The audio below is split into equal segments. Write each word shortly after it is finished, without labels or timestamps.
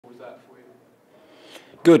that for you?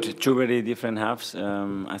 Good, two very different halves.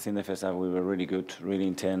 I think the first half we were really good, really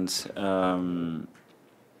intense.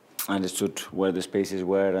 Understood where the spaces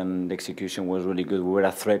were, and the execution was really good. We were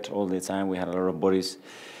a threat all the time. We had a lot of bodies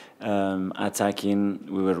attacking.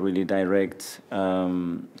 We were really direct.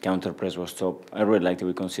 Counter press was top. I really liked it.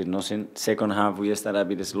 We conceded nothing. Second half we started a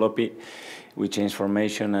bit sloppy. We changed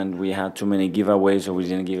formation and we had too many giveaways, so we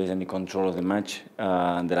didn't give us any control of the match.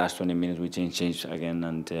 And the last 20 minutes we changed again,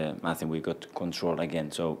 and I think we got control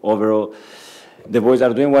again. So overall, the boys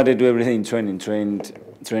are doing what they do everything in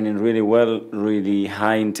training really well, really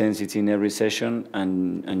high intensity in every session,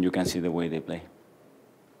 and you can see the way they play.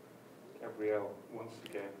 Gabriel, once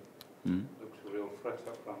again, looks a real threat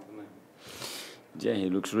up front, doesn't he? Yeah, he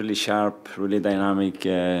looks really sharp, really dynamic,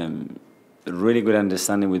 really good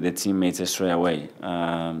understanding with the teammates straight away.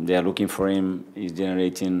 They are looking for him. He's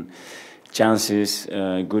generating chances,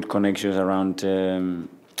 good connections around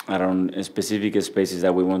specific spaces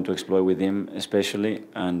that we want to exploit with him, especially,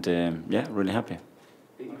 and yeah, really happy.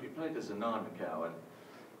 He played as a nine, Mikel, and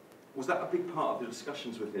was that a big part of the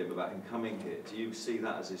discussions with him about him coming here? Do you see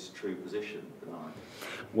that as his true position, the nine?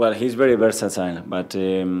 Well, he's very versatile, but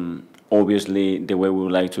obviously the way we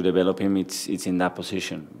would like to develop him, it's in that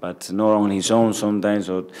position, but not on his own sometimes.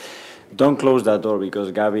 Or don't close that door,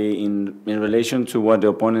 because Gabi, in relation to what the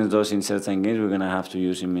opponent does in certain games, we're going to have to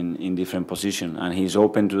use him in different positions. And he's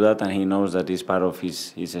open to that, and he knows that it's part of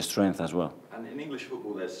his strength as well. And in English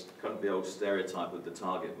football, there's kind of the old stereotype of the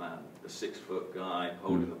target man, the 6-foot guy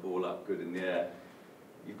holding the ball up good in the air.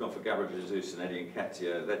 You've gone for Gabriel Jesus and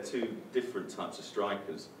Nketiah. They're two different types of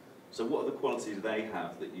strikers. So what are the qualities they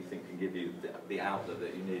have that you think can give you the outlet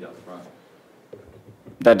that you need up front?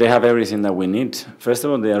 That they have everything that we need. First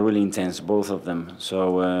of all, they are really intense, both of them.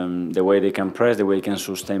 So the way they can press, the way they can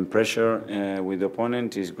sustain pressure with the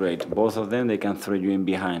opponent is great. Both of them, they can throw you in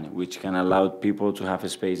behind, which can allow people to have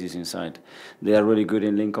spaces inside. They are really good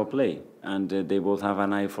in link-up play, and they both have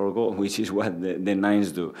an eye for goal, which is what the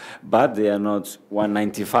nines do. But they are not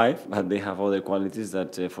 195, but they have other qualities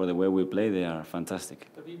that, for the way we play, they are fantastic.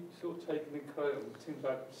 Have you sort of taken in account, teams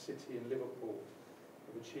like City and Liverpool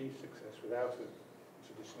have achieved success without a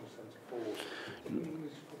traditional centre-forward?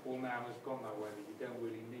 English football now has gone that way, that you don't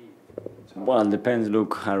really need. Well, it depends.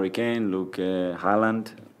 Look, Harry Kane, look,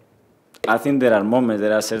 Haaland. I think there are moments,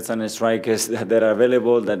 there are certain strikers that are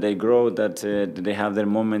available, that they grow, that they have their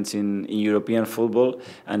moments in European football,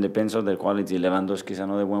 and depends on their quality. Lewandowski is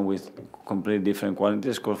another one with completely different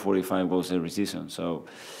qualities, scored 45 goals every season. So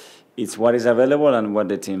it's what is available and what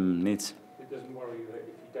the team needs. It doesn't worry you that if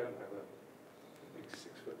you don't have a big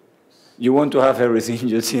 6-foot... You want to have everything in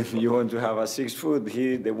your team. You want to have a 6-foot,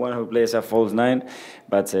 he, the one who plays a false 9.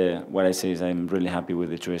 But what I say is I'm really happy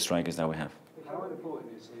with the two strikers that we have. How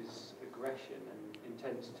important is his aggression and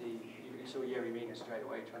intensity? You saw Yerry Mina straight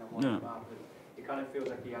away trying to wind him up, and it kind of feels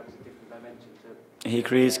like he adds a different dimension to... He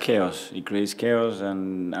creates chaos. He creates chaos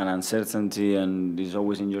and uncertainty, and he's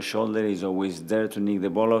always in your shoulder. He's always there to nick the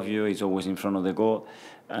ball off you. He's always in front of the goal.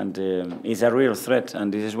 And he's a real threat,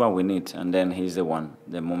 and this is what we need. And then he's the one.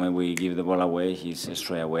 The moment we give the ball away, he's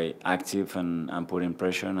straight away active and putting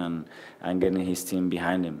pressure and getting his team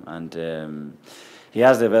behind him. And he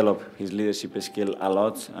has developed his leadership skill a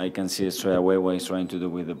lot. I can see straight away what he's trying to do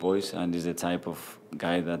with the boys, and he's the type of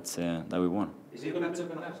guy that we want. Is he got a bit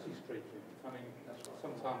of a nasty streak? I mean,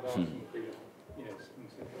 sometimes Arsenal feel, you know,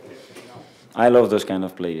 I love those kind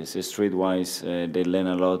of players. Street-wise, they learn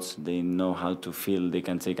a lot. They know how to feel. They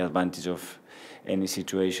can take advantage of any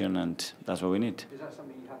situation, and that's what we need. Is that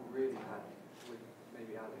something you haven't really had with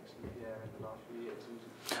maybe Alex and Pierre in the last few years?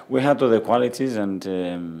 We had other qualities, and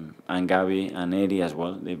Gabi and Eddie as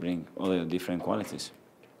well. They bring other different qualities.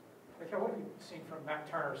 Mikel, what have you seen from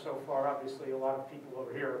Matt Turner so far? Obviously, a lot of people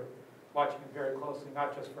over here watching him very closely,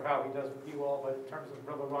 not just for how he does with you all, but in terms of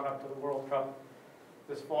the run-up to the World Cup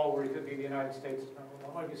this fall, where he could be the United States number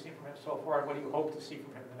one. What have you seen from him so far, and what do you hope to see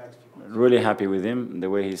from him in the next few months? Really happy with him. The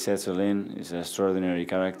way he settled in is an extraordinary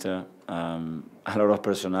character, a lot of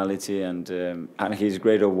personality, and he's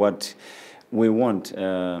great at what we want.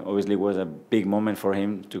 Obviously, it was a big moment for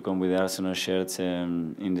him to come with the Arsenal shirts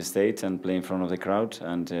in the States and play in front of the crowd,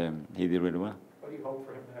 and he did really well. What do you hope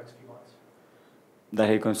for him in the next few months? That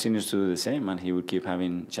he continues to do the same, and he will keep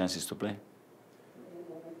having chances to play.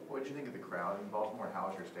 What did you think of the crowd in Baltimore? How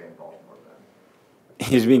was your stay in Baltimore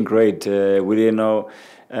then? It's been great. We didn't know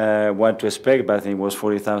what to expect, but I think it was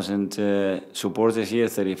 40,000 supporters here,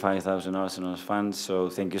 35,000 Arsenal fans. So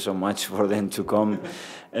thank you so much for them to come.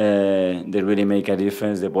 They really make a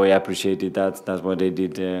difference. The boy appreciated that. That's what they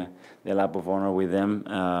did, the lap of honor with them.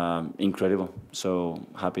 Incredible. So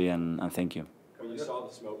happy and thank you. you saw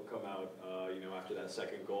the smoke come out, after that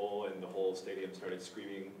second goal and the whole stadium started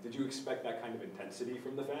screaming. Did you expect that kind of intensity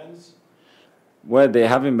from the fans? Well, they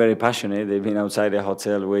have been very passionate. They've been outside the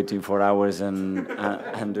hotel waiting for hours and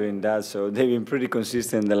doing that. So they've been pretty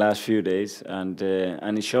consistent the last few days, and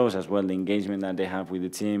it shows as well the engagement that they have with the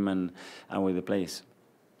team and with the players.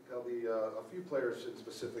 A few players in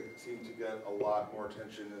specific seem to get a lot more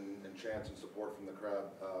attention and chance and support from the crowd.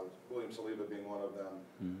 William Saliba being one of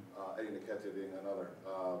them, Nketiah being another.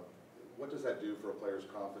 What does that do for a player's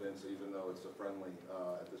confidence, even though it's a friendly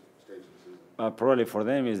at this stage of the season? Probably for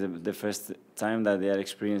them is the first time that they are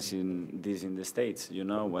experiencing this in the States,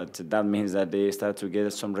 but that means that they start to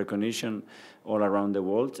get some recognition all around the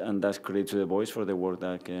world, and that's creates the voice for the work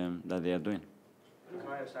that they are doing.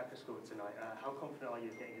 Bukayo Saka scored tonight. How confident are you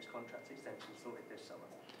of getting his contract extension sorted this summer?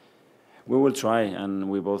 We will try, and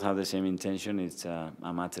we both have the same intention. It's a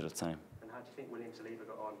matter of time. And how do you think William Saliba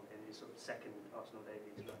got on in his sort of second Arsenal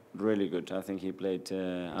debut? Really good. I think he played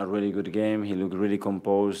a really good game. He looked really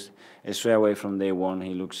composed. Straight away from day one,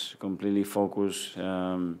 he looks completely focused.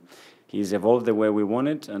 He's evolved the way we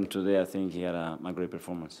wanted, and today I think he had a great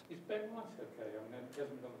performance. Is Ben White okay? I mean, he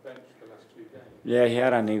hasn't been on the bench for the last 2 games. Yeah, he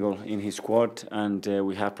had an eagle in his squad, and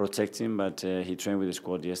we have protected him, but he trained with the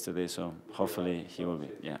squad yesterday, so hopefully he will be,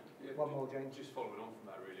 yeah. One more, James. Just following on from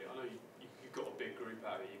that, really. I know you've got a big group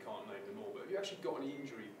out here, you can't name them all, but have you actually got any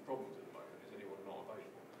injury problems at the moment? Is anyone not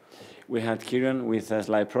available? We had Kieran with a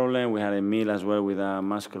slight problem. We had Emil as well with a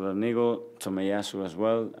muscular niggle, Tomiyasu as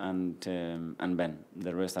well, and Ben.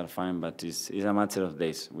 The rest are fine, but it's a matter of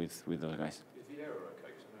days with those guys. Is the error okay?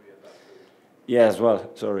 Because I know he had that too. Yeah, as well.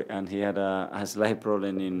 Sorry, and he had a slight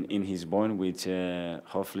problem in his bone, which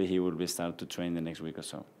hopefully he will be start to train the next week or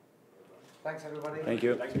so. Thanks, everybody. Thank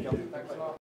you. Thanks, Mikel. Thanks a lot.